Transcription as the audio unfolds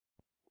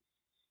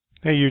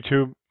Hey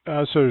YouTube,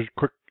 this is a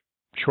quick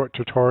short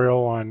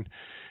tutorial on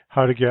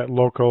how to get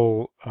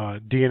local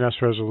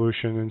DNS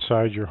resolution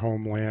inside your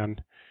home LAN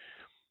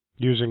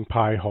using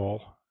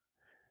Pi-hole.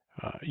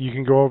 You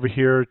can go over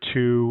here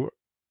to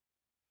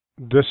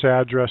this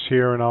address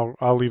here, and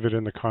I'll leave it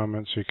in the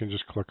comments so you can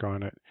just click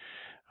on it.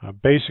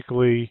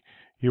 Basically,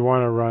 you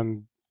want to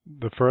run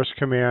the first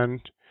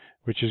command,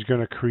 which is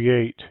going to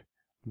create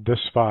this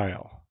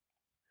file.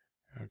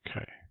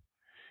 Okay,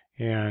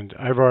 and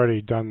I've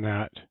already done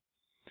that.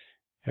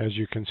 As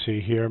you can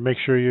see here, make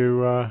sure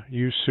you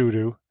use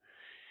sudo,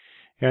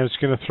 and it's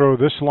going to throw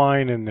this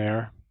line in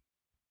there,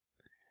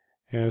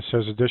 and it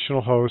says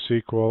additional hosts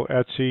equal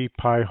etc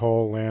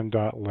pi-hole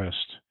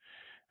lan.list.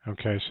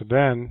 Okay, so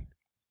then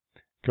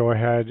go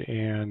ahead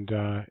and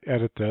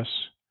edit this,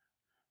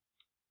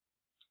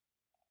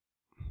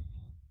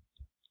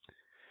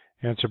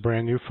 and it's a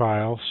brand new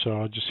file, so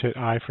I'll just hit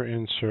I for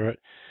insert.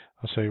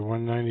 I'll say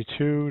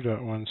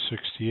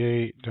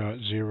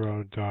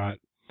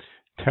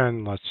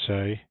 192.168.0.10, let's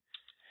say,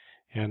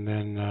 and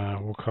then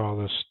we'll call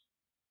this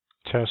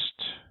test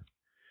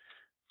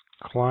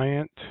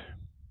client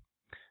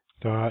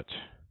dot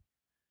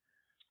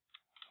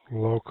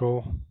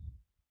local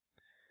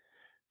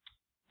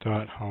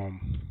dot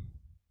home,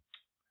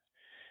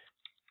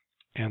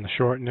 and the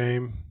short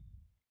name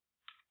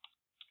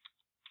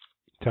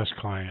test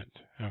client.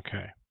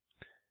 Okay,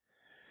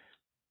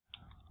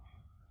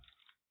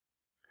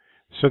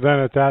 so then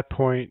at that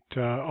point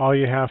all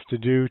you have to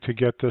do to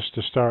get this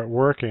to start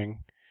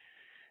working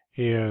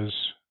is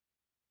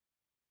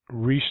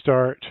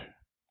restart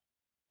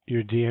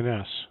your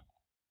DNS.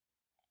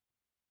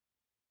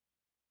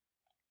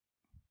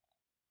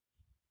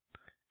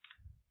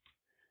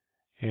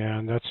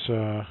 And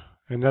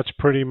that's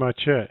pretty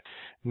much it.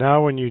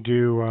 Now when you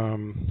do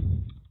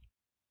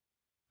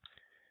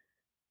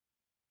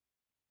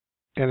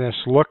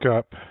NS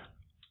lookup,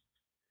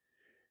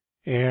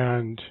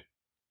 and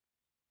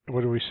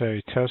what do we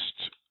say,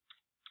 test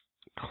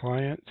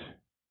client,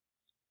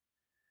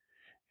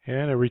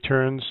 and it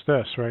returns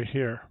this right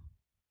here.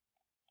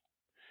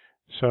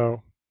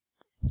 So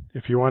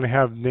if you want to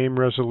have name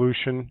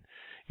resolution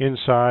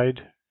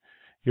inside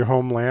your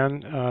home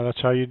LAN,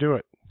 that's how you do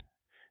it.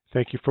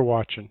 Thank you for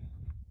watching.